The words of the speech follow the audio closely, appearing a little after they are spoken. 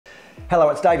Hello,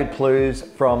 it's David Plews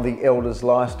from the Elders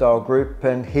Lifestyle Group,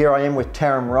 and here I am with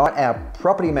Tarym Wright, our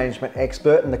property management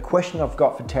expert. And the question I've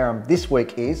got for Tarym this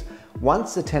week is,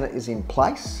 once the tenant is in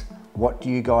place, what do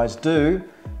you guys do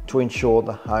to ensure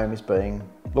the home is being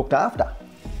looked after?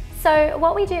 So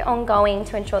what we do ongoing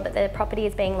to ensure that the property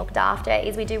is being looked after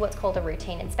is we do what's called a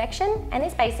routine inspection, and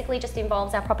this basically just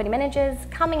involves our property managers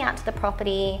coming out to the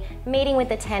property, meeting with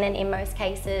the tenant in most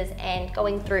cases, and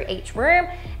going through each room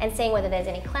and seeing whether there's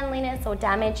any cleanliness or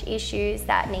damage issues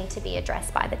that need to be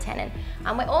addressed by the tenant.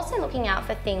 We're also looking out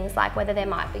for things like whether there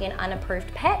might be an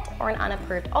unapproved pet or an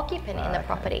unapproved occupant in the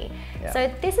property. Yeah.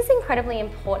 So this is incredibly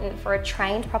important for a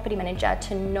trained property manager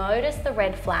to notice the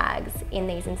red flags in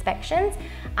these inspections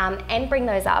and bring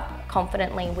those up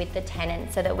confidently with the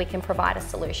tenant so that we can provide a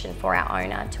solution for our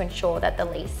owner to ensure that the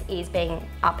lease is being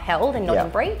upheld and not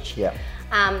in breach.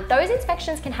 Those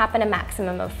inspections can happen a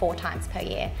maximum of 4 times per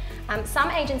year. Some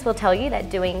agents will tell you that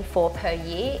doing 4 per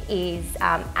year is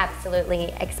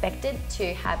absolutely expected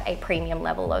to have a premium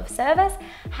level of service.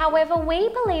 However, we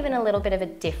believe in a little bit of a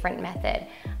different method.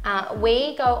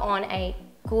 We go on a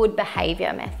good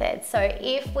behaviour method. So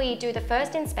if we do the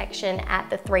first inspection at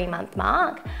the 3-month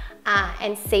mark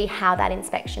and see how that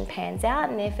inspection pans out,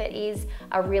 and if it is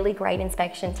a really great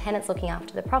inspection, tenants looking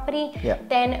after the property,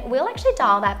 then we'll actually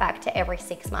dial that back to every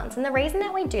 6 months. And the reason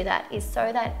that we do that is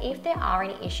so that if there are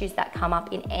any issues that come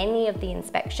up in any of the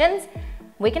inspections,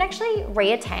 we can actually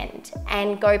reattend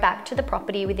and go back to the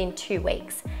property within 2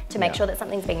 weeks to make sure that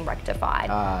something's being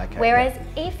rectified. Whereas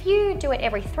if you do it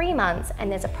every 3 months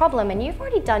and there's a problem and you've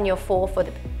already done your 4 for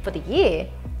the year,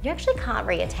 you actually can't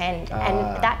reattend.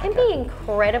 And that can be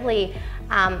incredibly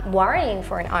worrying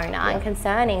for an owner and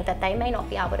concerning that they may not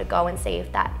be able to go and see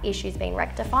if that issue's been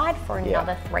rectified for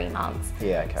another 3 months.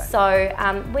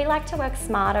 So we like to work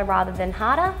smarter rather than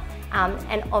harder.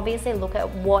 And obviously look at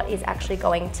what is actually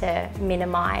going to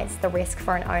minimise the risk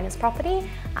for an owner's property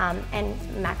and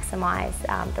maximise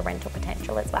the rental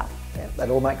potential as well. Yeah, that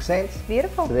all makes sense.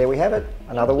 Beautiful. So there we have it.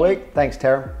 Another week. Thanks,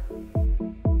 Tarym.